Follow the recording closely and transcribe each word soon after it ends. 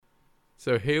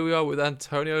So here we are with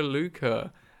Antonio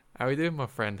Luca. How are you doing, my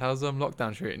friend? How's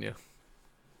lockdown treating you?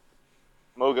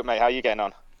 I'm all good, mate. How you getting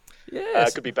on?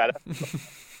 Yes, Could be better.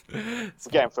 it's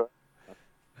We're getting through it.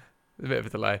 a bit of a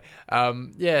delay.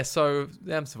 Yeah, so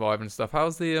yeah, I'm surviving and stuff.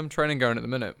 How's the training going at the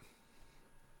minute?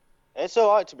 It's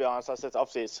all right, to be honest. I said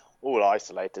obviously it's all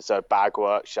isolated, so bag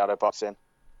work, shadow boxing.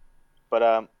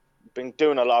 But been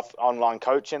doing a lot of online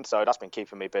coaching, so that's been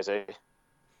keeping me busy,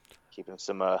 keeping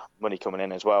some money coming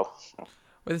in as well.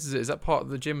 Well, this is it. Is that part of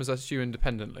the gym? Or is that you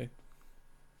independently?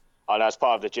 I know it's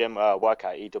part of the gym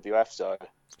workout EWF, so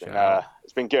Shout out.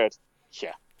 it's been good.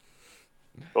 Yeah,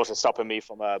 also stopping me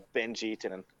from binge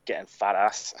eating and getting fat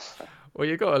ass. Well,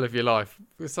 you got to live your life.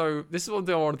 So this is one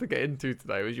thing I wanted to get into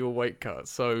today was your weight cut.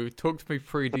 So talk to me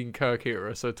pre-Dean Kirk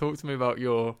era. So talk to me about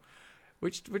your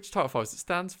which title fight was it?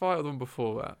 Stan's fight or the one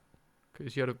before that?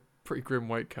 Because you had a pretty grim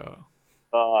weight cut.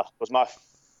 Was my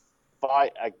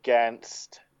fight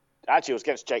against? Actually, it was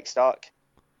against Jake Stark.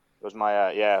 It was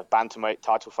my bantamweight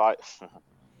title fight.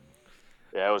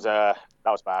 Yeah, it was that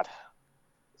was bad.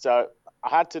 So I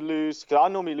had to lose because I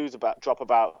normally drop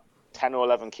about 10 or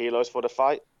 11 kilos for the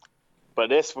fight. But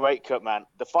this weight cut, man,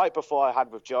 the fight before I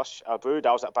had with Josh Abu,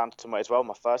 that was at bantamweight as well,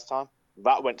 my first time.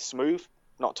 That went smooth,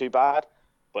 not too bad.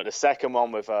 But the second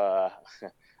one with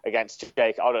against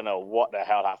Jake, I don't know what the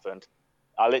hell happened.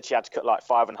 I literally had to cut like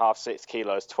 5.5, 6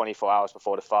 kilos 24 hours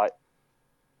before the fight,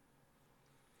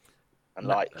 and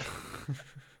No. like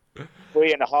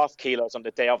 3.5 kilos on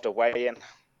the day of the weigh-in.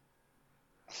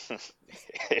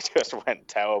 It just went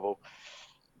terrible.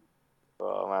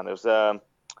 Oh man, it was. I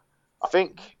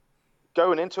think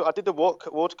going into it, I did the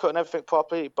water cut and everything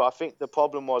properly, but I think the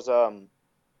problem was I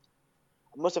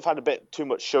must have had a bit too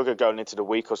much sugar going into the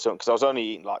week or something because I was only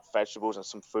eating like vegetables and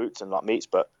some fruits and like meats.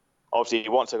 But obviously,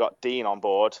 once I got Dean on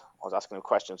board, I was asking him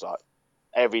questions like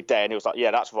every day, and he was like,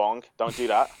 "Yeah, that's wrong. Don't do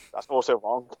that. That's also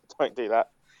wrong. Don't do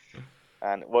that."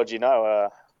 And what do you know?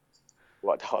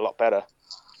 Worked out a lot better.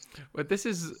 But this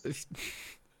is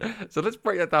so let's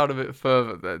break that down a bit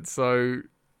further then. So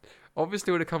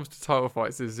obviously when it comes to title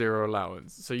fights there's zero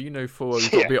allowance. So you know full well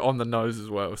you've got to Yeah. be on the nose as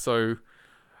well. So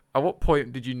at what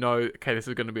point did you know okay this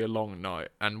is going to be a long night?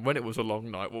 And when it was a long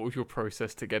night, what was your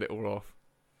process to get it all off?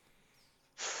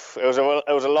 It was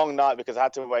a long night because I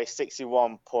had to weigh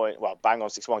 61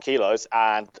 kilos,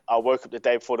 and I woke up the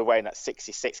day before the weigh-in at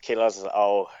 66 kilos. I was like,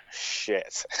 oh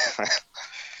shit!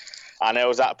 And it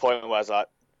was at a point where I was like,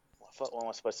 what am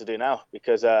I supposed to do now?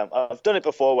 Because I've done it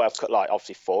before where I've cut like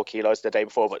obviously 4 kilos the day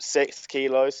before, but 6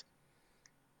 kilos.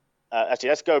 Actually,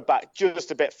 let's go back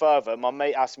just a bit further. My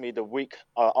mate asked me the week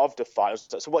of the fight, I was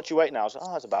like, so what do you weight now? I was like,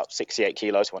 oh, it's about 68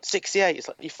 kilos. He went, 68? It's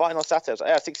like, you fighting on Saturday? I was like,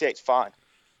 yeah, 68's fine.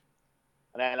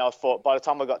 And then I thought, by the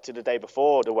time I got to the day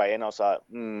before the weigh-in, I was like,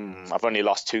 I've only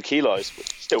lost 2 kilos, which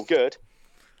is still good.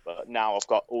 But now I've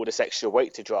got all this extra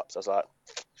weight to drop. So I was like,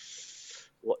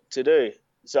 what to do?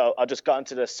 So I just got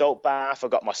into the salt bath. I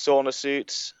got my sauna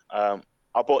suits. I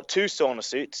bought 2 sauna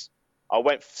suits. I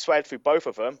sweated through both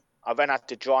of them. I then had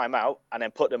to dry them out and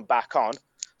then put them back on.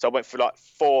 So I went through like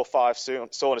 4 or 5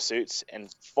 sauna suits in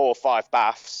 4 or 5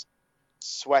 baths,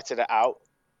 sweated it out,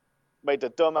 made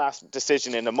the dumbass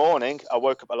decision in the morning. I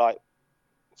woke up at like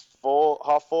 4,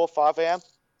 5 a.m.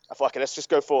 I thought, okay, let's just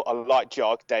go for a light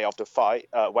jog day of the fight,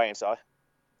 weigh-in, sorry.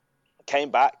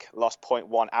 Came back, lost zero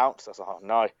point 0.1 ounce. I was like, oh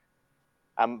no.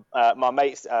 And my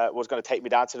mate was going to take me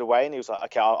down to the weigh-in. He was like,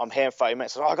 okay, I'm here in 30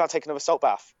 minutes. I was like, oh, I got to take another salt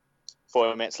bath.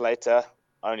 40 minutes later,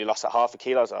 I only lost like half a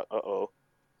kilo. I was like, uh-oh.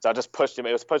 So I just pushed him.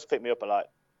 It was supposed to pick me up at like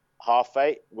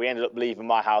 8:30. We ended up leaving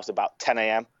my house about 10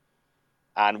 a.m.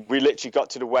 And we literally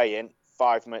got to the weigh-in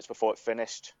 5 minutes before it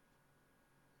finished.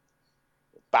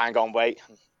 Bang on weight.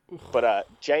 But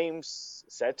James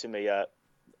said to me,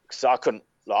 because I couldn't,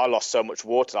 like, I lost so much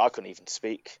water, I couldn't even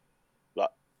speak. Like,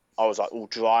 I was like all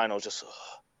dry, and I was just.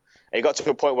 And it got to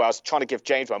a point where I was trying to give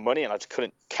James my money, and I just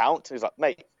couldn't count. He was like,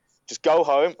 "Mate, just go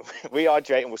home,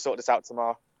 rehydrate, and we'll sort this out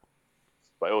tomorrow."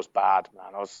 But it was bad,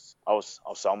 man. I was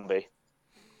zombie.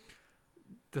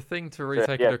 The thing to really So,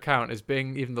 take yeah. into account is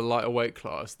being even the lighter weight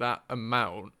class, that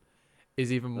amount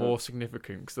is even Mm. more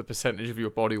significant because the percentage of your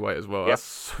body weight as well. Yeah. That's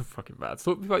so fucking bad.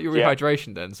 So talk about your Yeah.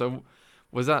 rehydration then. So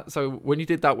was that so when you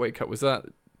did that weight cut, was that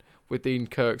with Dean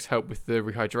Kirk's help with the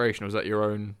rehydration, or was that your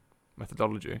own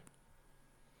methodology?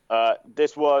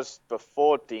 This was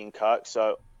before Dean Kirk.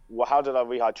 So, how did I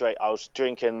rehydrate? I was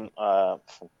drinking.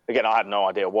 Again, I had no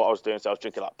idea what I was doing. So I was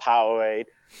drinking like Powerade,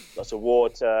 lots of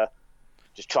water,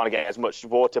 just trying to get as much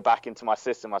water back into my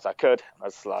system as I could. I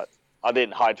was like, I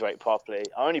didn't hydrate properly.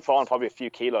 I only put on probably a few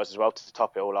kilos as well to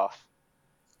top it all off.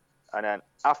 And then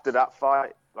after that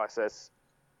fight, like I said,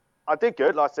 I did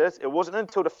good like this. It wasn't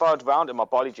until the third round and my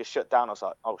body just shut down. I was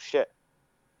like, oh shit.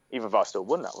 Even though I still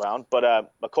won that round.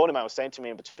 But my corner man was saying to me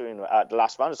in between the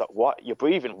last round, it's like, what? You're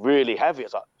breathing really heavy. I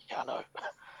was like, yeah, I know.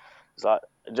 It's like,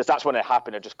 that's when it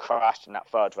happened. It just crashed in that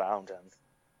third round. And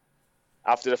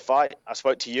after the fight, I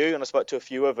spoke to you and I spoke to a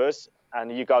few others, and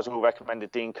you guys all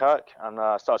recommended Dean Kirk. And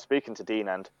I started speaking to Dean,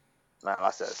 and man,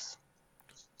 I says,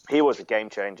 he was a game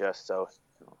changer. So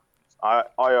I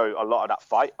owe a lot of that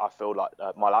fight. I feel like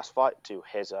my last fight to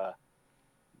his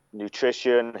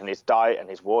nutrition and his diet and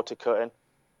his water cutting.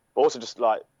 But also just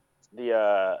like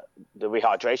the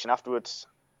rehydration afterwards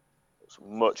was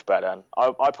much better. And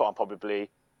I put on probably,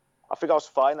 I think I was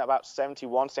fighting at about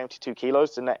 71, 72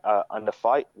 kilos in the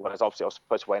fight, whereas obviously I was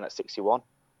supposed to weigh in at 61.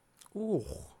 Ooh,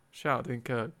 shout out Dean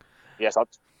Kirk. Yes,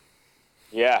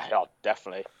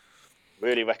 definitely.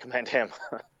 Really recommend him.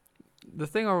 The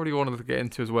thing I really wanted to get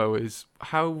into as well is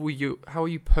how are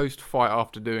you post fight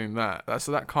after doing that? That's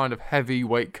that kind of heavy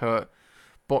weight cut,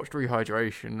 botched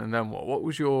rehydration, and then what? What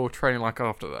was your training like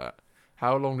after that?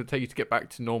 How long did it take you to get back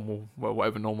to normal? Well,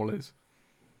 whatever normal is.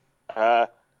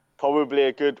 Probably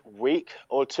a good week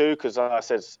or two, because like I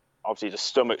said, obviously the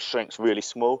stomach shrinks really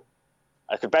small.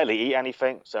 I could barely eat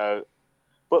anything. So,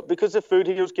 but because the food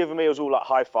he was giving me was all like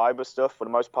high fiber stuff for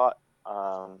the most part,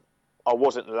 I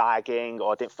wasn't lagging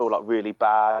or I didn't feel like really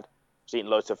bad. I was eating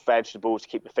loads of vegetables to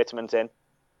keep the vitamins in,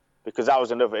 because that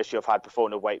was another issue I've had before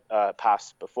in the weight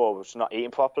pass before, was not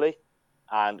eating properly.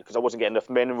 And because I wasn't getting enough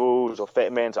minerals or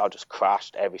vitamins, I just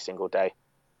crashed every single day.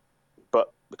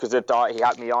 But because of the diet he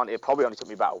had me on, it probably only took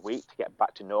me about a week to get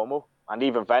back to normal. And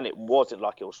even then, it wasn't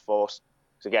like it was forced.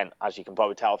 Because again, as you can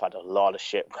probably tell, I've had a lot of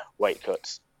shit weight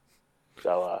cuts.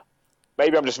 So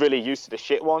maybe I'm just really used to the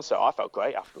shit one, so I felt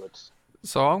great afterwards.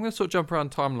 So I'm going to sort of jump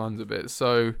around timelines a bit.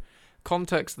 So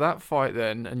context, that fight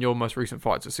then, and your most recent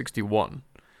fights at 61.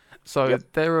 So Yep.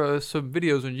 There are some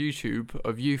videos on YouTube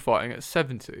of you fighting at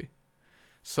 70.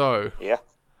 So Yeah.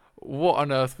 what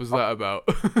on earth was that about?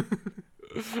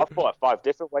 I fought at 5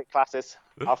 different weight classes.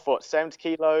 I fought 70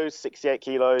 kilos, 68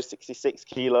 kilos, 66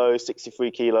 kilos,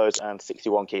 63 kilos, and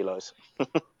 61 kilos.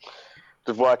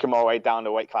 Just working my way down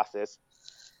the weight classes.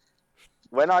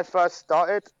 When I first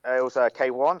started, it was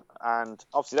K1, and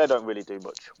obviously they don't really do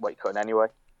much weight cutting anyway.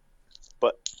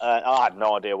 But I had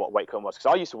no idea what weight cutting was,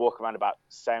 because I used to walk around about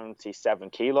 77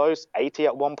 kilos, 80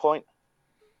 at one point,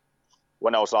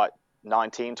 when I was like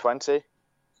 19, 20.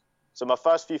 So my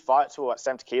first few fights were at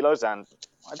 70 kilos, and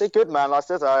I did good, man. Like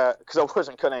I said, because I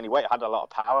wasn't cutting any weight, I had a lot of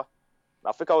power.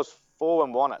 I think I was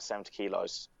 4-1 at 70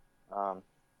 kilos.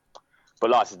 But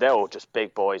like I said, they're all just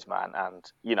big boys, man.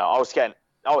 And, I was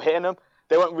hitting them.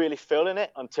 They weren't really feeling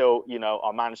it until,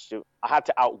 I had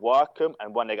to outwork them.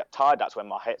 And when they got tired, that's when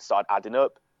my hits started adding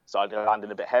up, started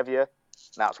landing a bit heavier.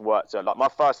 And that's worked. So like my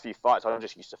first few fights, I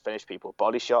just used to finish people with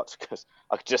body shots, because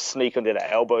I could just sneak under their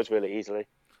elbows really easily.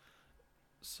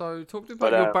 So talk to me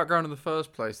about your background in the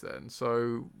first place then.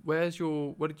 So where did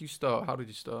you start? How did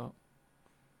you start?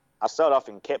 I started off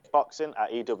in kickboxing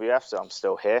at EWF, so I'm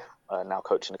still here, now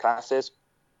coaching the classes.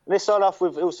 And it started off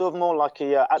with, it was sort of more like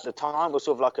at the time, it was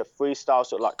sort of like a freestyle,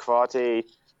 sort of like karate,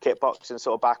 kickboxing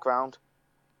sort of background.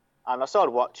 And I started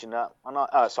watching that, and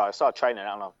I started training it,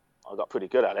 and I got pretty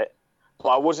good at it. But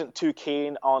I wasn't too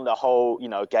keen on the whole,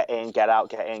 get in, get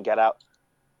out, get in, get out.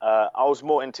 I was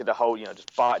more into the whole,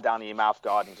 just bite down in your mouth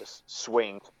guard and just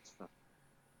swing.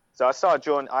 So I started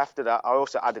joining, after that, I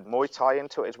also added Muay Thai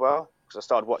into it as well, because I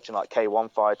started watching like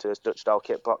K1 fighters, Dutch style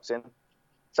kickboxing.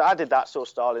 So I added that sort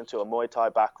of style into a Muay Thai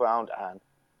background, and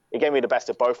it gave me the best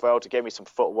of both worlds. It gave me some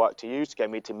footwork to use, it gave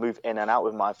me to move in and out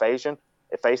with my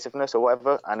evasiveness or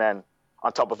whatever. And then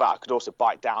on top of that, I could also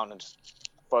bite down and just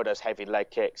throw those heavy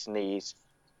leg kicks, knees.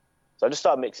 So I just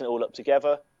started mixing it all up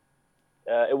together.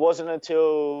 It wasn't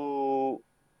until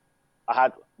I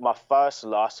had my first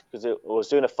loss, because I was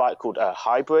doing a fight called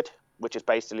Hybrid, which is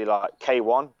basically like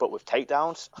K1, but with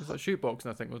takedowns. It was like shootboxing,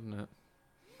 I think, wasn't it?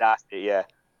 That's it, yeah.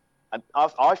 And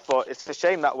I thought it's a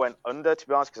shame that went under, to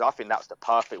be honest, because I think that's the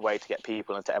perfect way to get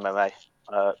people into MMA.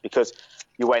 Because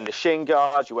you're wearing the shin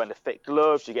guards, you're wearing the thick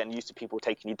gloves, you're getting used to people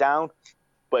taking you down.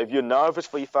 But if you're nervous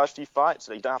for your first few fights,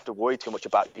 you don't have to worry too much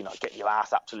about, getting your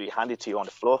ass absolutely handed to you on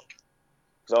the floor.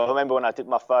 Because I remember when I did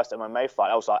my first MMA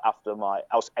fight, I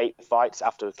was 8 fights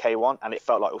after K1, and it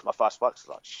felt like it was my first fight. So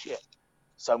I was like, shit,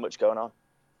 so much going on.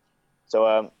 So,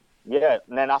 and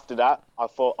then after that, I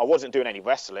thought I wasn't doing any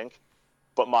wrestling,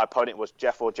 but my opponent was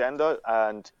Jeff Orgendo,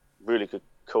 and really good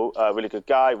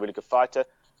guy, really good fighter.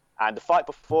 And the fight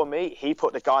before me, he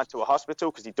put the guy into a hospital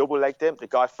because he double-legged him. The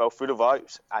guy fell through the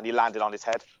ropes, and he landed on his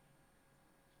head.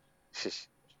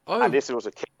 Oh. And this was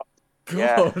a kick.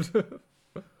 God.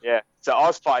 Yeah. So I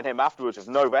was fighting him afterwards with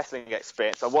no wrestling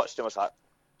experience. I watched him. I was like,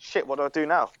 shit, what do I do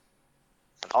now?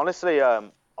 And honestly, I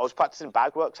was practicing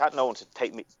bag works. I had no one to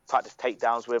practice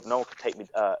takedowns with. No one could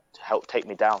to help take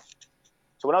me down.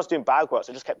 So when I was doing bag works,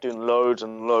 I just kept doing loads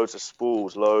and loads of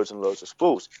spools,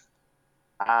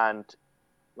 And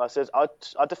like I said,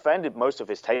 I defended most of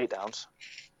his takedowns.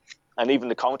 And even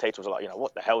the commentators were like,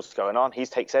 what the hell's going on? He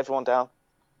takes everyone down.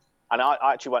 And I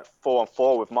actually went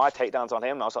 4-on-4 with my takedowns on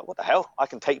him. And I was like, what the hell? I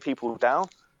can take people down.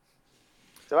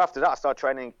 So after that, I started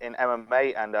training in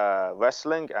MMA and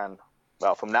wrestling. And,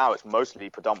 well, from now, it's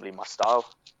predominantly my style.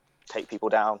 Take people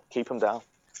down, keep them down.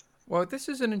 Well, this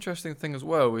is an interesting thing as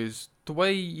well, is the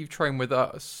way you train with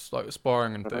us, like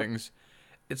sparring and things,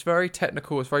 it's very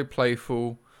technical, it's very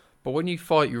playful, but when you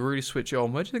fight, you really switch it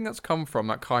on. Where do you think that's come from,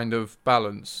 that kind of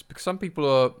balance? Because some people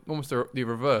are almost the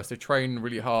reverse. They train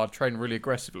really hard, train really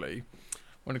aggressively.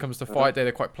 When it comes to fight day,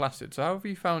 they're quite placid. So how have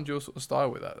you found your sort of style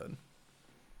with that then?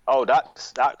 Oh,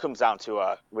 that comes down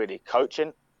to really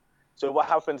coaching. So what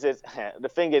happens is, the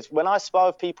thing is, when I spar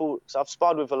with people, so I've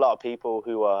sparred with a lot of people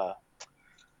who are,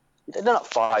 they're not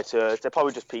fighters. They're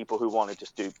probably just people who want to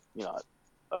just do,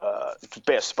 a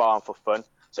bit of sparring for fun.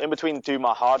 So in between do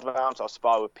my hard rounds, I'll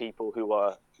spar with people who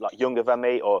are like younger than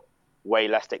me or way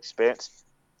less experienced.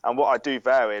 And what I do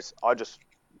there is I just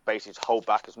basically just hold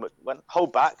back as much. Like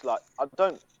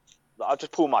I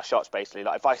just pull my shots basically.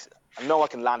 Like if I know I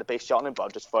can land a big shot on him, but I'll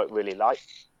just throw it really light.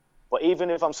 But even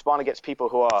if I'm sparring against people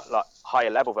who are like higher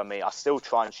level than me, I still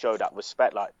try and show that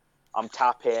respect. Like I'm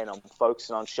tapping, I'm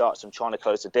focusing on shots, I'm trying to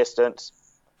close the distance.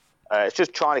 It's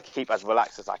just trying to keep as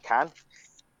relaxed as I can,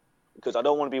 because I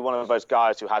don't want to be one of those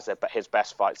guys who has his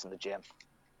best fights in the gym.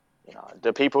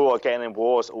 The people who are getting in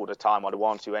wars all the time are the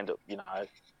ones who end up,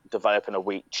 developing a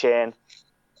weak chin.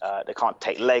 They can't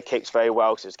take leg kicks very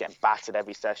well because it's getting battered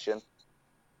every session.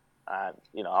 And,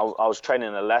 I was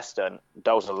training in Leicester, and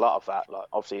there was a lot of that. Like,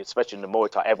 obviously, especially in the Muay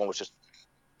Thai, everyone was just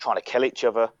trying to kill each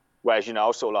other. Whereas, I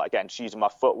was sort of like, again, just using my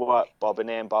footwork, bobbing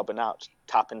in, bobbing out,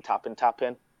 tapping.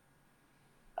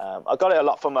 I got it a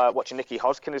lot from watching Nicky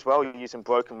Hodgkin as well, using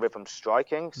broken rhythm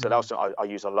striking. So that was something I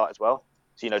use a lot as well.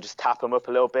 So, just tap them up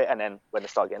a little bit, and then when they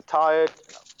start getting tired,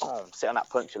 boom, sit on that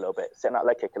punch a little bit, sit on that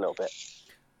leg kick a little bit.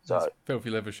 So that's filthy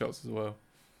liver shots as well.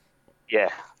 Yeah,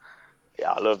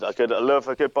 I love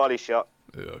a good body shot.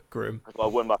 Yeah, grim. I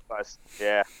won my first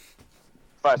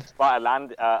fight I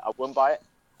land. I won by it,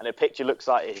 and the picture looks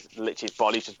like his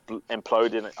body's just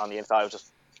imploding on the inside. It was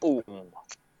just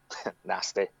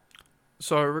nasty.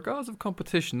 So, regards of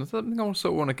competition, something I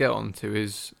sort of want to get onto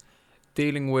is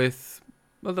dealing with,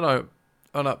 I don't know,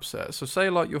 an upset. So,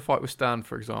 say like your fight with Stan,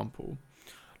 for example.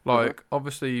 Like,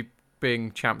 obviously,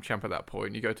 being champ at that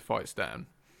point, you go to fight Stan,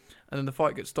 and then the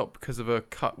fight gets stopped because of a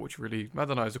cut, which really, I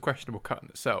don't know, is a questionable cut in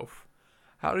itself.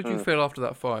 How did you feel after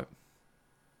that fight?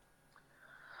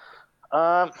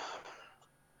 I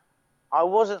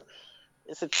wasn't.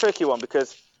 It's a tricky one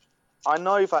because I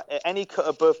know that any cut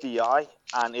above the eye,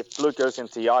 and if blood goes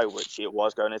into the eye, which it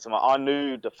was going into I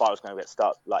knew the fight was going to get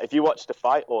stopped. Like if you watch the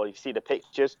fight or you see the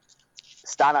pictures,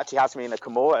 Stan actually has me in a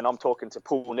Kimura, and I'm talking to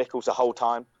Paul Nichols the whole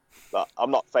time. Like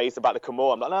I'm not phased about the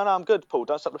Kimura. I'm like, no, I'm good, Paul.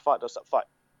 Don't stop the fight.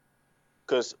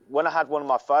 Because when I had one of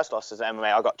my first losses at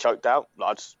MMA, I got choked out.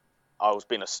 Like I was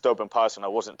being a stubborn person. I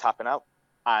wasn't tapping out,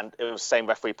 and it was the same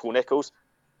referee, Paul Nichols.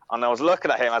 And I was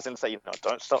looking at him as in say,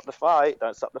 don't stop the fight.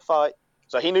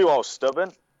 So he knew I was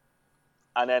stubborn.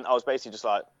 And then I was basically just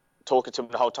like talking to him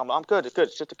the whole time. Like, I'm good.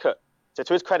 It's just a cut. So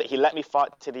to his credit, he let me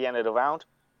fight to the end of the round.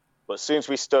 But as soon as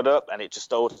we stood up and it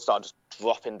just all started just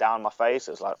dropping down my face,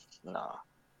 it was like, nah.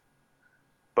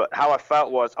 But how I felt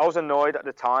was I was annoyed at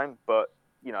the time. But,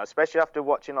 especially after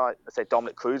watching, like, let's say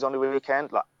Dominic Cruz on the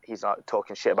weekend, like he's like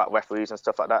talking shit about referees and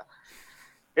stuff like that.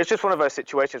 It's just one of those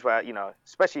situations where,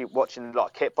 especially watching a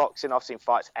lot of kickboxing, I've seen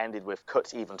fights ended with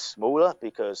cuts even smaller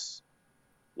because,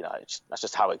 that's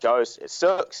just how it goes. It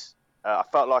sucks. I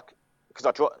felt like, because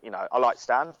I dropped, I like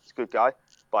Stan, he's a good guy,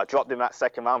 but I dropped him that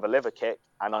second round with a liver kick,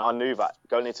 and I knew that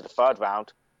going into the third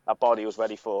round, that body was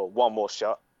ready for one more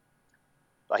shot.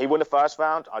 Like he won the first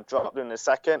round, I dropped him in the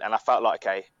second, and I felt like,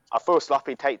 okay, I threw a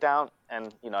sloppy takedown,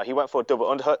 and, he went for a double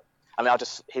underhook, and then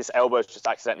his elbows just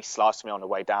accidentally sliced me on the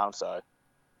way down, so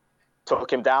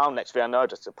took him down. Next thing I know,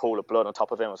 just a pool of blood on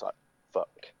top of him. I was like, fuck.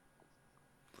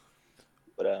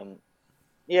 But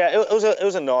yeah, it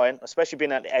was annoying, especially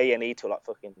being at the A&E till like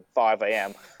fucking 5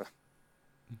 a.m.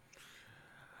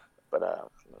 But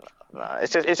no,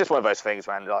 it's just one of those things,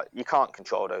 man. Like you can't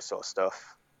control those sort of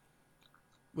stuff.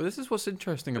 Well, this is what's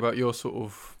interesting about your sort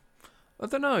of, I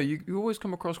don't know, you always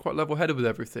come across quite level-headed with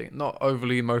everything, not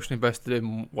overly emotionally invested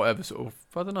in whatever sort of,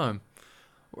 I don't know.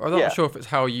 I'm not sure if it's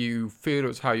how you feel or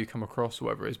it's how you come across or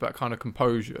whatever it is, but that kind of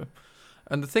composure.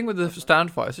 And the thing with the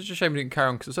stand fight, it's such a shame we didn't carry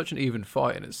on because it's such an even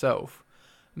fight in itself.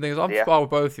 The thing is, I'm with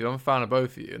both of you. I'm a fan of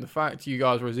both of you. And the fact you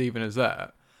guys were as even as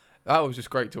that was just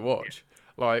great to watch.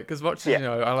 Like, as much as,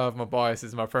 I love my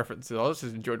biases and my preferences, I just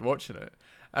enjoyed watching it.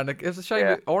 And it was a shame.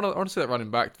 Yeah. I want to see that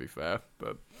running back, to be fair.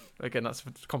 But, again, that's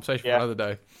a conversation for another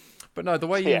day. But, no, the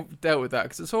way you dealt with that,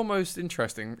 because it's almost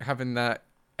interesting having that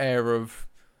air of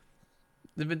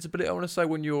invincibility, I want to say,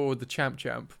 when you're the champ,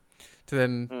 to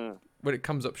then, when it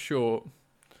comes up short,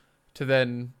 to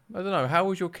then, I don't know, how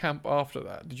was your camp after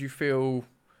that? Did you feel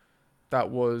that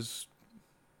was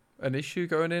an issue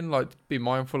going in? Like, be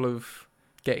mindful of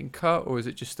getting cut, or is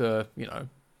it just, in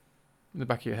the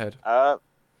back of your head? Like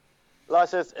I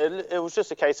said, it was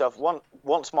just a case of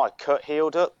once my cut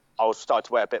healed up, I was starting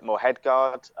to wear a bit more head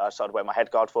guard. I started wearing my head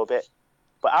guard for a bit.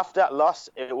 But after that loss,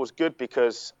 it was good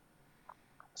because...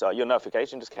 So your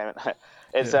notification just came in.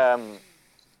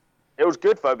 It was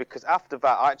good, though, because after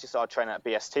that, I actually started training at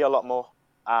BST a lot more.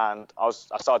 And I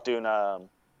started doing... I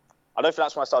don't think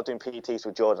that's when I started doing PTs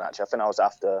with Jordan, actually. I think that was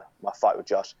after my fight with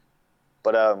Josh.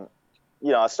 But,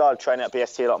 I started training at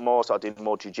BST a lot more. Started doing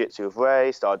more jiu-jitsu with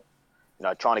Ray. Started,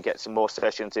 trying to get some more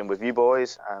sessions in with you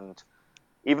boys. And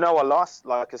even though I lost,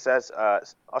 like I said,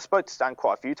 I spoke to Stan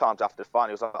quite a few times after the fight.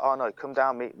 He was like, oh, no, come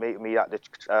down, meet me at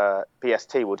the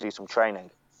BST. We'll do some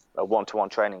training, one-to-one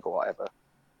training or whatever.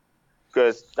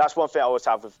 Because that's one thing I always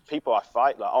have with people I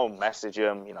fight. Like, I'll message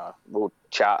them, we'll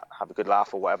chat, have a good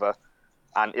laugh or whatever.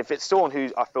 And if it's someone who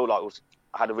I feel like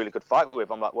I had a really good fight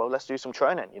with, I'm like, well, let's do some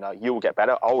training. You will get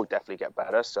better. I will definitely get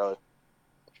better. So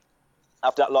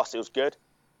after that loss, it was good.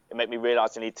 It made me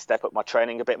realise I need to step up my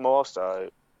training a bit more. So,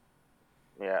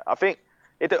 yeah, I think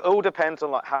it all depends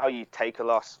on, like, how you take a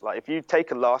loss. Like, if you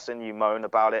take a loss and you moan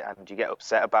about it and you get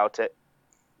upset about it,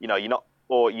 you're not,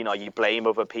 or, you blame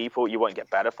other people, you won't get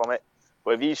better from it.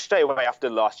 But if you stay away after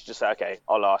the loss, you just say, okay,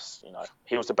 I lost,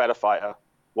 he was a better fighter.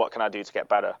 What can I do to get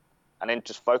better? And then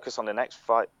just focus on the next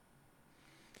fight.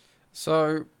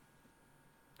 So,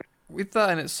 with that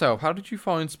in itself, how did you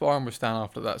find sparring with Stan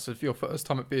after that? So, for your first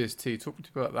time at BST, talk to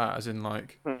me about that, as in,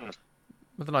 like, I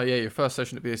don't know, your first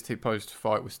session at BST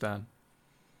post-fight with Stan.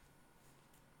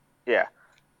 Yeah.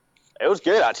 It was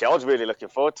good, actually. I was really looking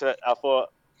forward to it. I thought,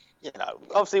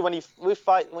 obviously when you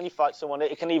fight someone,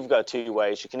 it can either go two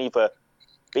ways. You can either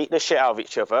beat the shit out of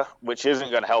each other, which isn't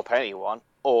going to help anyone,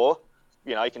 or,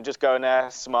 you can just go in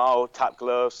there, smile, tap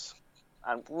gloves,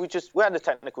 and we had a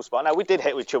technical spot. Now, we did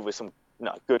hit each other with some,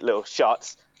 good little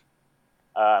shots.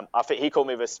 I think he caught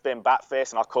me with a spin back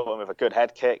fist, and I caught him with a good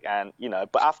head kick, and,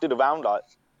 but after the round, like,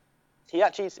 we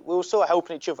were sort of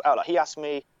helping each other out. Like, he asked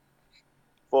me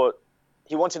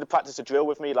he wanted to practice a drill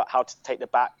with me, like how to take the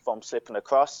back from slipping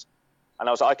across. And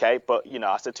I was like, okay, but,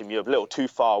 I said to him, you're a little too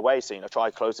far away, so,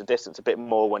 try to close the distance a bit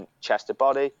more when chest to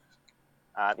body.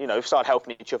 And, we started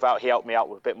helping each other out. He helped me out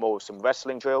with a bit more with some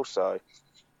wrestling drills. So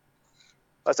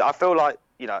I feel like,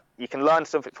 you can learn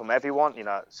something from everyone,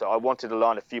 So I wanted to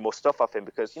learn a few more stuff off him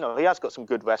because, he has got some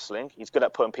good wrestling. He's good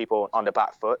at putting people on the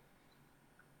back foot.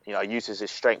 Uses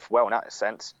his strength well in that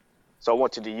sense. So I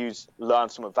wanted to learn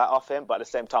some of that off him. But at the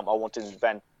same time, I wanted to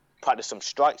then practice some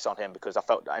strikes on him because I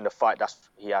felt that in the fight,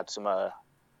 he had some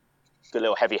good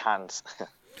little heavy hands.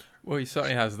 Well, he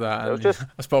certainly has that. And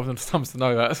I suppose it's time to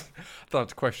know that. I don't have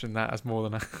to question that as more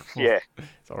than that. Yeah.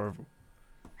 It's horrible.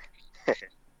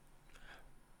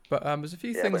 But there's a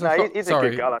few things. He's a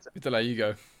good guy. Like Delay, you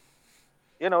go.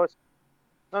 I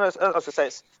was going to say,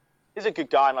 he's a good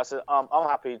guy. And like I said, I'm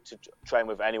happy to train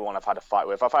with anyone I've had a fight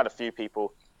with. I've had a few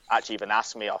people actually even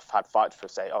ask me, I've had fights for,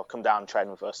 say, oh, come down and train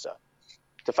with us. So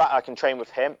the fact I can train with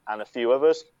him and a few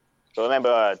others. So I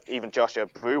remember even Joshua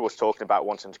Brew was talking about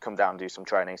wanting to come down and do some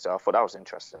training. So I thought that was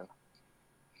interesting.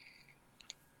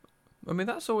 I mean,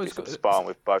 that's always got sparring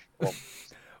with both. Well,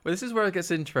 this is where it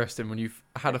gets interesting when you've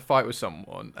had a fight with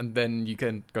someone and then you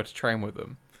can go to train with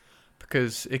them.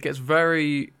 Because it gets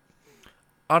very,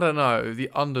 I don't know, the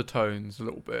undertones a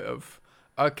little bit of,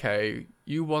 okay,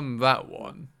 you won that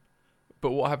one.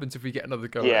 But what happens if we get another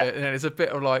go at it? And it's a bit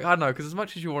of like, I don't know, because as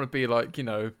much as you want to be like,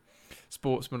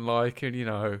 sportsmanlike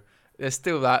and, there's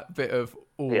still that bit of,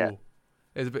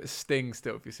 there's a bit of sting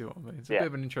still, if you see what I mean. It's a bit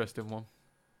of an interesting one.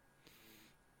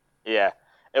 Yeah.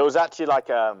 It was actually like,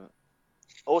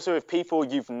 also with people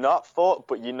you've not fought,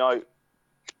 but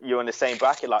you're in the same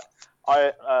bracket. Like,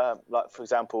 like for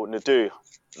example, Nadu.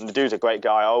 Nadu's a great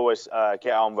guy. I always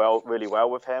get on really well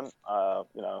with him.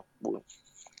 We'll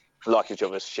like each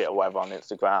other's shit or whatever on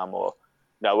Instagram, or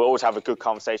we'll always have a good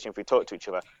conversation if we talk to each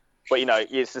other. But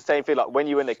it's the same thing. Like when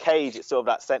you're in the cage, it's sort of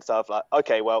that sense of like,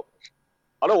 okay, well,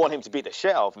 I don't want him to beat the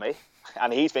shit out of me,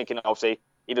 and he's thinking obviously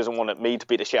he doesn't want me to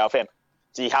beat the shit out of him.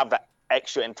 So you have that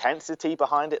extra intensity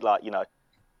behind it, like you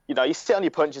sit on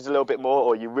your punches a little bit more,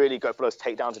 or you really go for those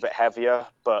takedowns a bit heavier.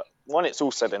 But when it's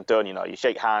all said and done, you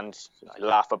shake hands, you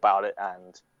laugh about it,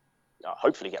 and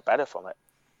hopefully get better from it.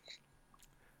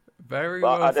 Very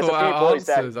well thought out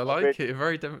answers. I like it.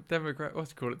 Very democratic.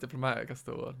 What's it called? Diplomatic. That's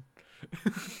the one.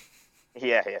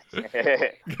 Yeah.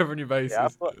 Covering your bases. Yeah,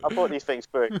 I thought these things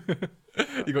through.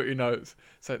 You got your notes.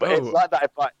 So, but it's like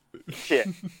that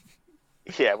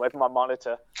if yeah, where's my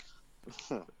monitor?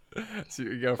 So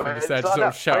your girlfriend is there, sort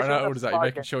of shouting out orders at you,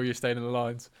 making sure you're staying in the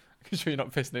lines, making sure you're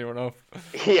not pissing anyone off.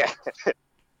 Yeah.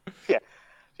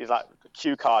 She's like,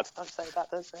 cue cards. Don't say that.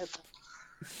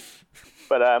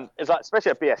 But it's like,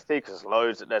 especially at BST, because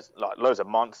there's loads of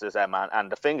monsters there, man.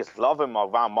 And the thing is, a lot of them are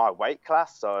around my weight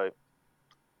class, so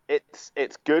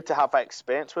it's good to have that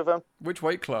experience with them. Which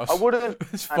weight class? I wouldn't.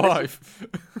 It's 5.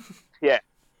 Yeah.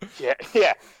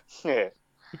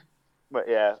 But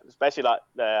yeah, especially like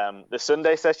the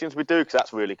Sunday sessions we do, because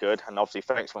that's really good. And obviously,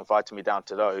 thanks for inviting me down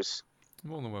to those.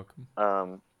 More than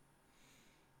welcome.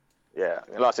 Yeah,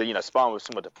 like I said, sparring with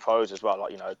some of the pros as well,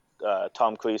 like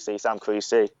Tom Creasy, Sam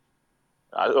Creasy.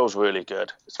 It was really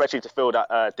good, especially to feel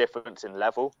that difference in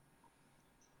level.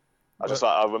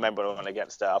 I remember when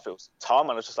against I think it was Tom,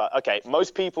 and I was just like, okay,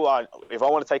 most people if I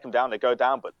want to take him down, they go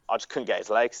down, but I just couldn't get his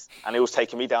legs, and he was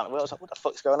taking me down. And I was like, what the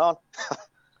fuck's going on?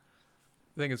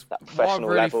 The thing is, what I've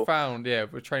really found,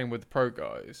 with training with the pro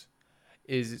guys,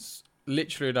 is it's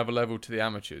literally another level to the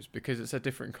amateurs, because it's a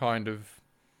different kind of,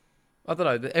 I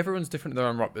don't know, everyone's different in their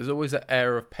own right. There's always that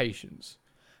air of patience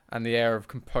and the air of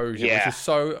composure, which is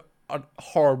so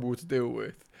horrible to deal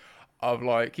with. Of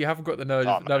like, you haven't got the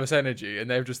nervous energy, and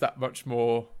they're just that much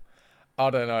more. I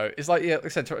don't know. It's like, like I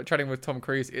said, training with Tom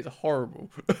Cruise, it's horrible.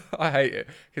 I hate it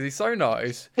because he's so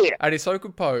nice and he's so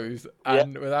composed,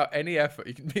 and without any effort,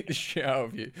 he can beat the shit out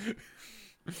of you.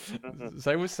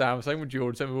 Same with Sam, same with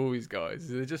George, same with all these guys.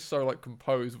 They're just so like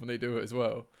composed when they do it as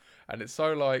well, and it's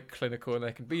so like clinical, and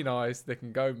they can be nice, they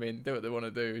can go min, do what they want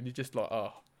to do, and you're just like,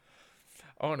 I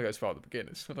want to go as far as the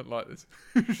beginners. I don't like this.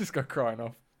 Just go crying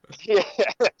off. Yeah.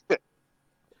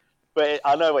 But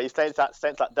I know what you're saying. That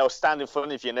sense, like they'll stand in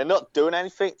front of you and they're not doing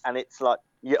anything, and it's like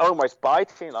you're almost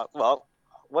biting. Like, well,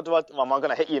 what do am I going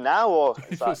to hit you now? Or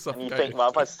it's like, and you think, well,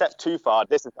 if I step too far,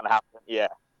 this is going to happen. Yeah.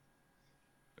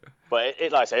 But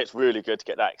like I say, it's really good to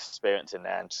get that experience in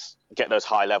there and just get those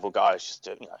high level guys just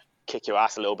to kick your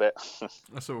ass a little bit.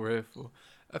 That's what we're here for.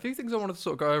 A few things I wanted to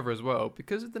sort of go over as well,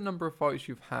 because of the number of fights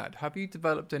you've had. Have you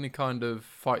developed any kind of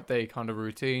fight day kind of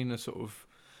routine, a sort of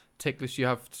tick list you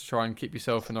have to try and keep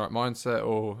yourself in the right mindset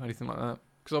or anything like that?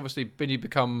 Because obviously when you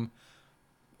become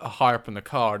higher up in the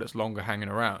card, it's longer hanging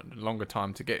around and longer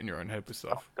time to get in your own head with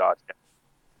stuff. Oh God, yeah.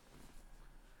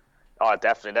 Oh,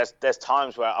 definitely. There's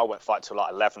times where I won't fight till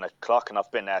like 11 o'clock, and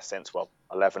I've been there since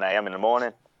 11 a.m. in the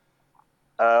morning.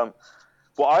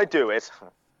 What I do is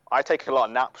I take a lot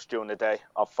of naps during the day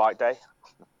of fight day.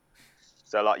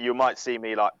 So like you might see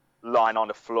me like lying on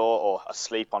the floor or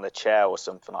asleep on a chair or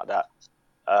something like that.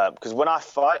 Because when I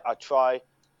fight, I try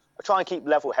and keep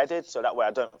level-headed, so that way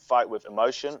I don't fight with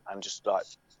emotion and just like,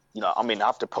 I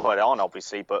have to put it on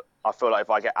obviously, but I feel like if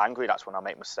I get angry, that's when I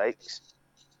make mistakes.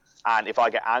 And if I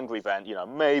get angry, then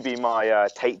maybe my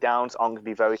takedowns aren't gonna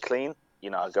be very clean.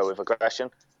 I go with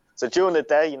aggression. So during the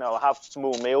day, I have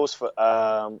small meals.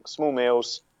 I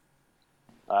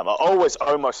always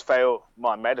almost fail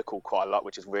my medical quite a lot,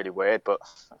 which is really weird, but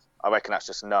I reckon that's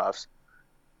just nerves.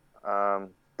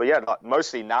 But yeah, like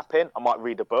mostly napping. I might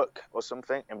read a book or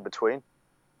something in between.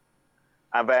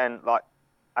 And then like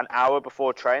an hour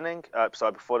before training,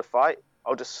 before the fight,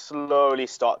 I'll just slowly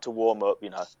start to warm up,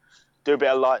 do a bit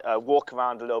of light, walk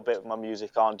around a little bit with my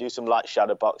music on, do some light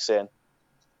shadow boxing.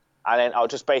 And then I'll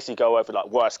just basically go over like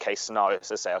worst case scenarios.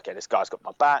 So say, okay, this guy's got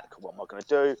my back. What am I going to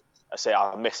do? I say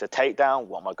I miss a takedown.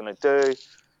 What am I going to do?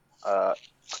 I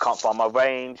can't find my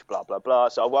range, blah, blah, blah.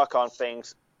 So I work on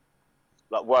things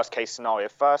like worst case scenario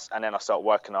first, and then I start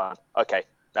working on, okay,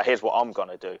 now here's what I'm going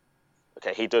to do.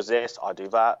 Okay, he does this, I do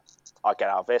that. I get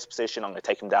out of this position, I'm going to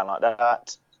take him down like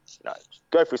that.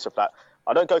 Go through stuff like that.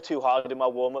 I don't go too hard in my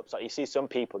warm-ups. Like you see some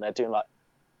people, they're doing like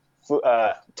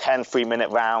 10 3-minute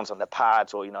rounds on their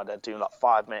pads, or, they're doing like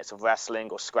 5 minutes of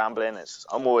wrestling or scrambling.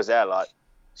 I'm always there like,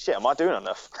 shit, am I doing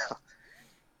enough?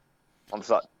 I'm just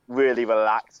like really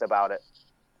relaxed about it.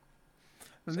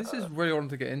 And this is really what I wanted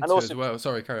to get into also, as well.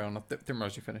 Sorry, carry on. I didn't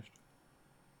realize you finished.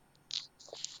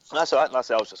 That's all right.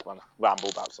 I was just going to ramble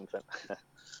about something.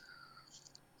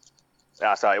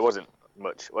 Yeah, sorry, it wasn't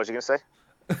much. What was you going to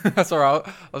say? That's all right.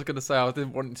 I was going to say I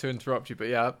didn't want to interrupt you, but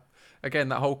yeah, again,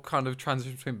 that whole kind of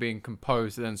transition between being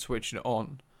composed and then switching it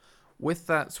on. With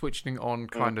that switching on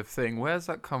kind of thing, where's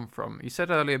that come from? You said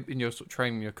earlier in your sort of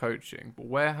training, your coaching, but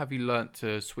where have you learnt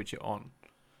to switch it on?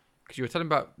 Because you were telling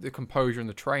about the composure and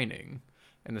the training,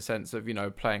 in the sense of, you know,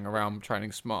 playing around,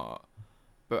 training smart.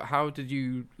 But how did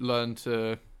you learn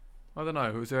to? I don't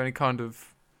know. Was there any kind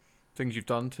of things you've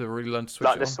done to really learn to switch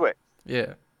Like it the on? switch.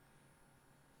 Yeah.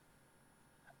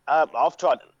 I've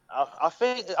tried. I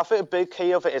think a big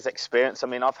key of it is experience. I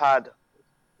mean, I've had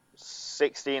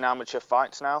 16 amateur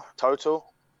fights now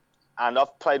total, and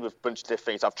I've played with a bunch of different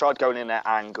things. I've tried going in there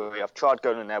angry. I've tried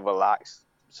going in there relaxed,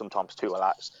 sometimes too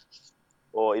relaxed,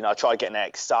 or I try getting there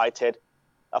excited.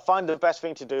 I find the best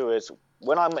thing to do is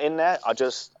when I'm in there, I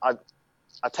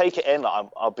take it in. Like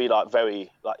I'll be like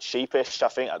very like sheepish. I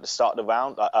think at the start of the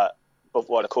round,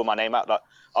 before I call my name out, like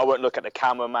I won't look at the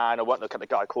cameraman. I won't look at the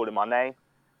guy calling my name,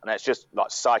 and it's just like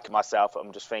psyching myself.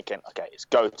 I'm just thinking, okay, it's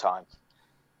go time.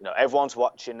 Everyone's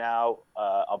watching now.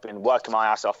 I've been working my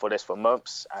ass off for this for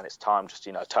months, and it's time just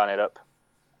turn it up.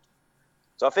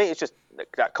 So I think it's just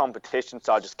that competition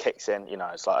side just kicks in.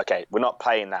 It's like, okay, we're not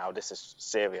playing now. This is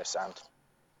serious, and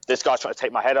this guy's trying to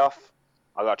take my head off.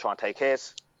 I got to try and take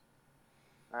his.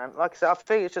 And like I said, I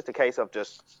think it's just a case of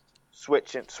just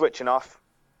switching off,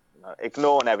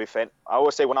 ignoring everything. I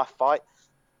always say when I fight,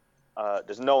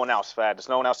 there's no one else there. There's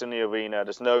no one else in the arena.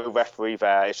 There's no referee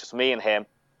there. It's just me and him.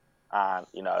 And,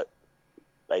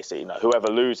 basically, whoever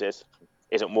loses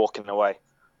isn't walking away.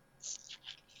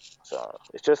 So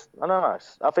it's just, I don't know.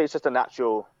 I think it's just a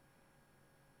natural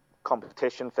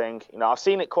competition thing. I've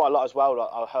seen it quite a lot as well. Like,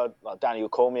 I heard like Daniel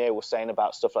Cormier was saying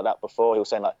about stuff like that before. He was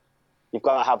saying like, you've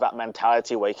got to have that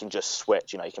mentality where you can just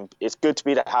switch. It's good to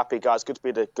be the happy guy. It's good to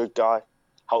be the good guy,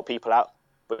 help people out.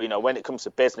 But, when it comes to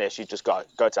business, you just got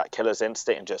to go to that killer's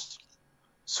instinct and just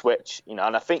switch, and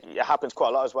I think it happens quite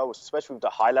a lot as well, especially with the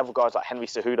high level guys like Henry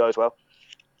Cejudo as well.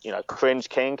 Cringe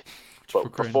king,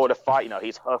 but before the fight,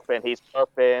 he's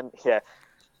huffing, yeah,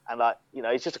 and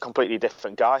he's just a completely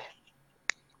different guy.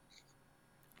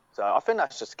 So I think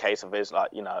that's just a case of his I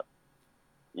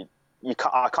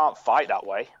can't fight that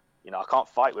way. I can't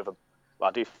fight with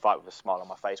I do fight with a smile on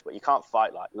my face, but you can't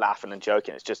fight like laughing and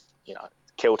joking. It's just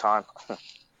kill time.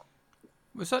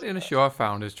 Well, certainly an issue I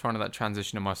found is trying to that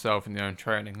transition in myself in the own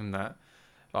training, and that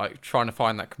like trying to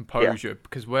find that composure,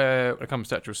 because when it comes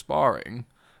to actual sparring,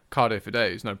 cardio for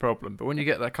days, no problem. But when you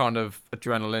get that kind of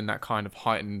adrenaline, that kind of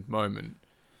heightened moment,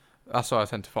 that's why I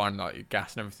tend to find like your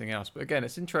gas and everything else. But again,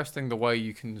 it's interesting the way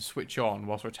you can switch on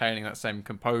whilst retaining that same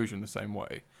composure in the same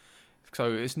way.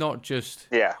 So it's not just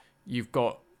you've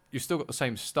still got the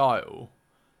same style,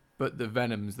 but the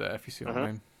venom's there, if you see what I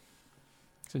mean.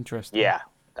 It's interesting. Yeah,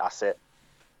 that's it.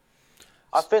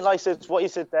 I think, like what you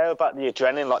said there about the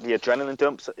adrenaline, like the adrenaline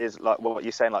dumps is like what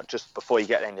you're saying, like just before you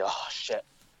get in, you're oh shit,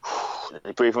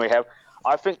 you're breathing really heavy.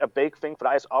 I think a big thing for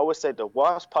that is I always say the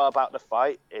worst part about the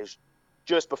fight is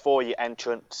just before your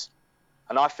entrance,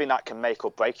 and I think that can make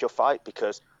or break your fight,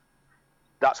 because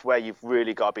that's where you've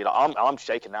really got to be like, I'm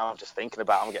shaking now. I'm just thinking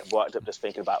about, I'm getting worked up just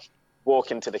thinking about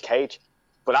walking to the cage.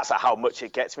 But that's like how much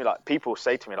it gets me. Like people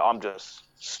say to me, like I'm just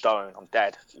stoned, I'm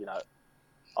dead,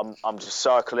 I'm just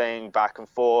circling back and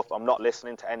forth. I'm not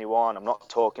listening to anyone. I'm not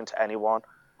talking to anyone.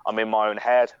 I'm in my own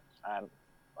head, and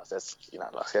I says,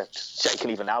 like I said, just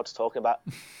shaking even now to talk about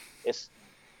it.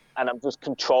 And I'm just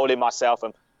controlling myself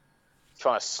and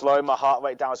trying to slow my heart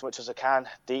rate down as much as I can.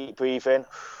 Deep breathing,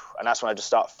 and that's when I just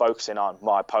start focusing on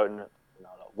my opponent. Like,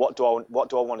 what do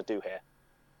I want to do here?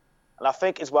 And I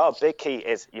think as well, a big key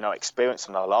is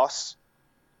experiencing a loss.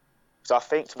 So I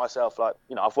think to myself, like,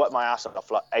 I've worked my ass off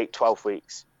for like 8, 12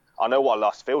 weeks. I know what a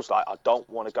loss feels like. I don't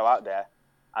want to go out there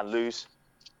and lose.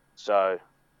 So,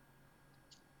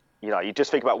 you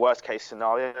just think about worst case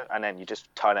scenario, and then you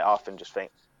just turn it off and just think,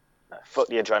 fuck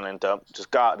the adrenaline dump. Just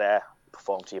go out there,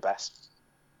 perform to your best.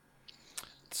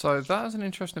 So that is an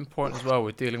interesting point as well,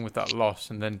 with dealing with that loss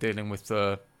and then dealing with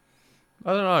the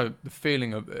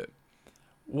feeling of it.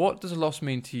 What does a loss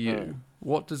mean to you?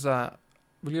 What does that...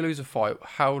 When you lose a fight,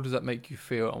 how does that make you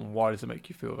feel, and why does it make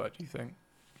you feel that, do you think?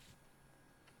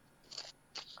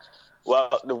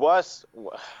 Well, the worst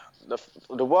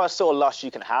sort of loss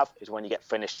you can have is when you get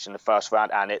finished in the first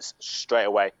round and it's straight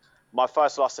away. My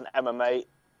first loss in MMA,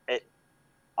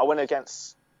 I went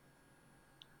against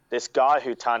this guy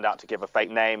who turned out to give a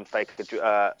fake name,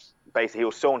 basically he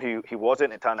was someone who he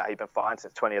wasn't. It turned out he'd been fighting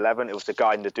since 2011. It was the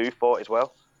guy in the Do fought as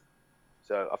well.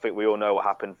 So I think we all know what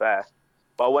happened there.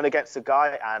 But I went against the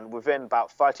guy, and within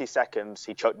about 30 seconds,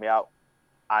 he choked me out.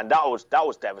 And that was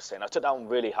devastating. I took that one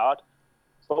really hard.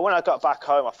 But when I got back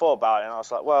home, I thought about it, and I was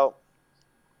like, well,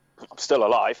 I'm still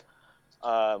alive.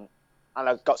 and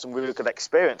I got some really good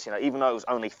experience, even though it was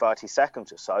only 30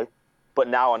 seconds or so. But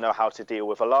now I know how to deal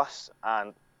with a loss.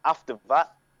 And after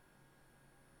that,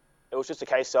 it was just a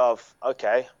case of,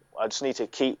 okay, I just need to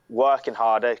keep working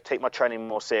harder, take my training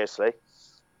more seriously.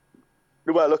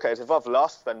 The way I look at it is, if I've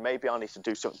lost, then maybe I need to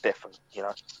do something different,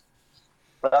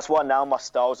 But that's why now my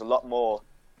style is a lot more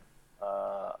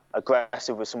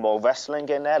aggressive with some more wrestling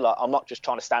in there. Like, I'm not just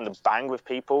trying to stand and bang with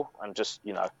people and just,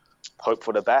 hope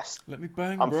for the best. Let me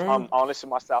bang, bro. I'm honest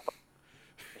with myself.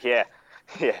 Yeah.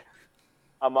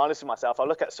 I'm honest with myself. I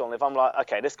look at someone, if I'm like,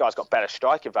 okay, this guy's got better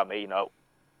striking than me,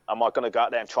 am I going to go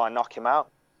out there and try and knock him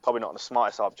out? Probably not the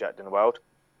smartest object in the world.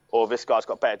 Or if this guy's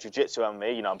got better jiu-jitsu than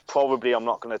me, I'm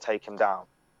not going to take him down.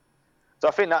 So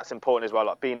I think that's important as well,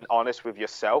 like being honest with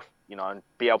yourself, and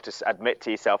be able to admit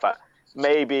to yourself that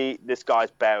maybe this guy's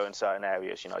better in certain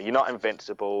areas. You're not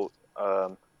invincible.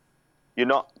 You're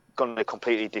not going to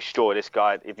completely destroy this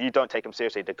guy. If you don't take him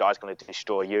seriously, the guy's going to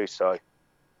destroy you. So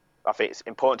I think it's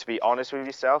important to be honest with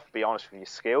yourself, be honest with your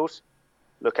skills,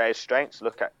 look at his strengths,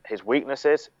 look at his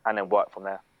weaknesses, and then work from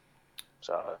there.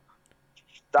 So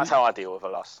that's how I deal with a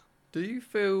loss. Do you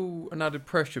feel an added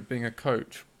pressure being a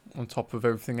coach on top of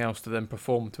everything else to then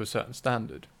perform to a certain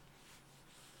standard?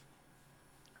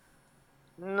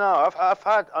 No,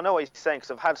 I know what you're saying,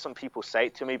 because I've had some people say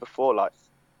it to me before, like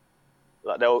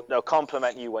they'll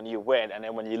compliment you when you win, and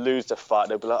then when you lose the fight,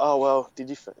 they'll be like, "Oh well, did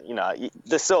you?" You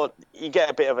get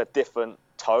a bit of a different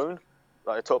tone,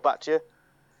 like they talk back to you.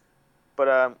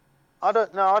 But I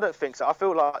don't think so. I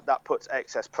feel like that puts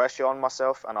excess pressure on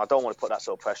myself, and I don't want to put that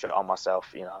sort of pressure on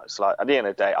myself. It's like, at the end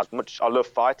of the day, I love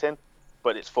fighting,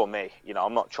 but it's for me.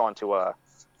 I'm not trying to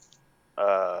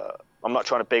I'm not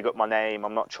trying to big up my name.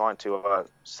 I'm not trying to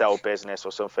sell business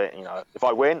or something. If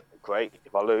I win, great.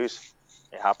 If I lose,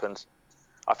 it happens.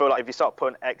 I feel like if you start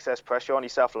putting excess pressure on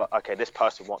yourself, like, okay, this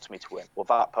person wants me to win, or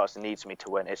that person needs me to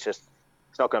win, it's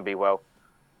not going to be well.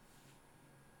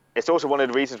 It's also one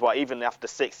of the reasons why even after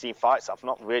 16 fights, I've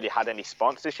not really had any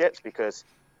sponsorships, because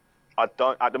at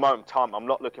the moment in time, I'm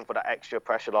not looking for that extra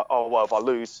pressure. Like, oh, well, if I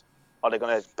lose, are they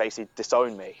going to basically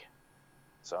disown me?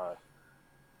 So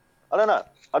I don't know.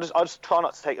 I just try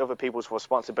not to take other people's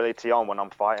responsibility on when I'm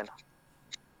fighting.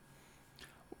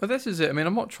 Well, this is it. I mean,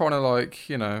 I'm not trying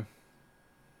to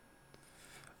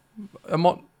I'm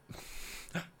not.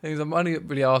 I'm only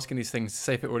really asking these things to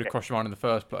see if it already crossed your mind in the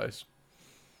first place.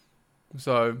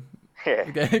 So, yeah.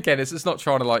 Again, it's not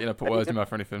trying to put words in your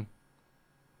mouth or anything.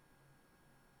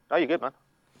 Oh, you're good, man.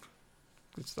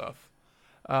 Good stuff.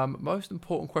 Most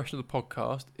important question of the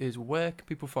podcast is, where can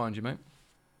people find you, mate?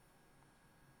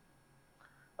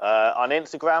 On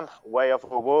Instagram, Way of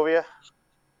a Warrior.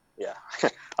 Yeah.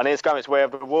 On Instagram, it's Way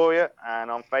of a Warrior, and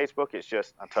on Facebook, it's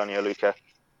just Antonio Luca.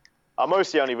 I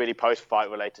mostly only really post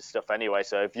fight-related stuff anyway,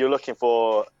 so if you're looking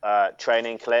for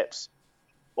training clips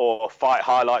or fight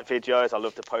highlight videos, I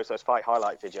love to post those fight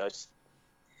highlight videos.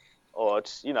 Or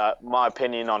just, my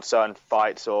opinion on certain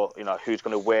fights, or, who's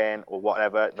going to win or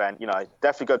whatever, then,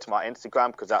 definitely go to my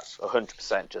Instagram, because that's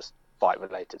 100% just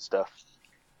fight-related stuff.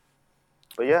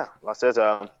 But yeah, like I said,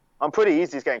 I'm pretty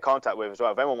easy to get in contact with as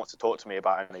well. If anyone wants to talk to me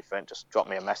about anything, just drop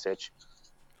me a message.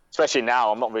 Especially now,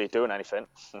 I'm not really doing anything.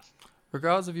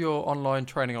 Regardless of your online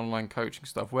training, online coaching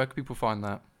stuff, where can people find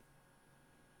that?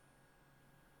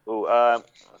 Oh,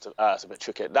 that's a bit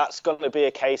tricky. That's going to be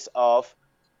a case of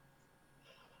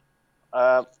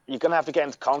you're going to have to get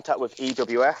into contact with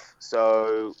EWF.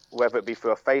 So whether it be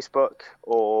through a Facebook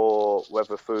or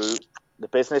whether through the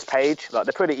business page, they're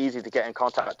pretty easy to get in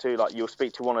contact to. You'll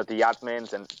speak to one of the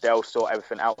admins and they'll sort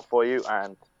everything out for you.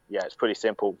 And yeah, it's pretty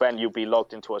simple. Then you'll be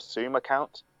logged into a Zoom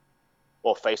account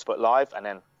or Facebook Live, and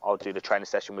then I'll do the training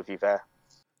session with you there.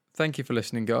 Thank you for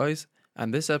listening, guys.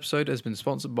 And this episode has been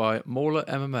sponsored by Mauler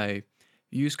MMA.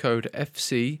 Use code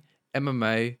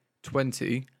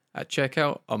FCMMA20 at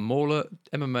checkout on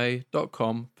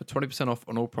maulermma.com for 20% off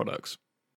on all products.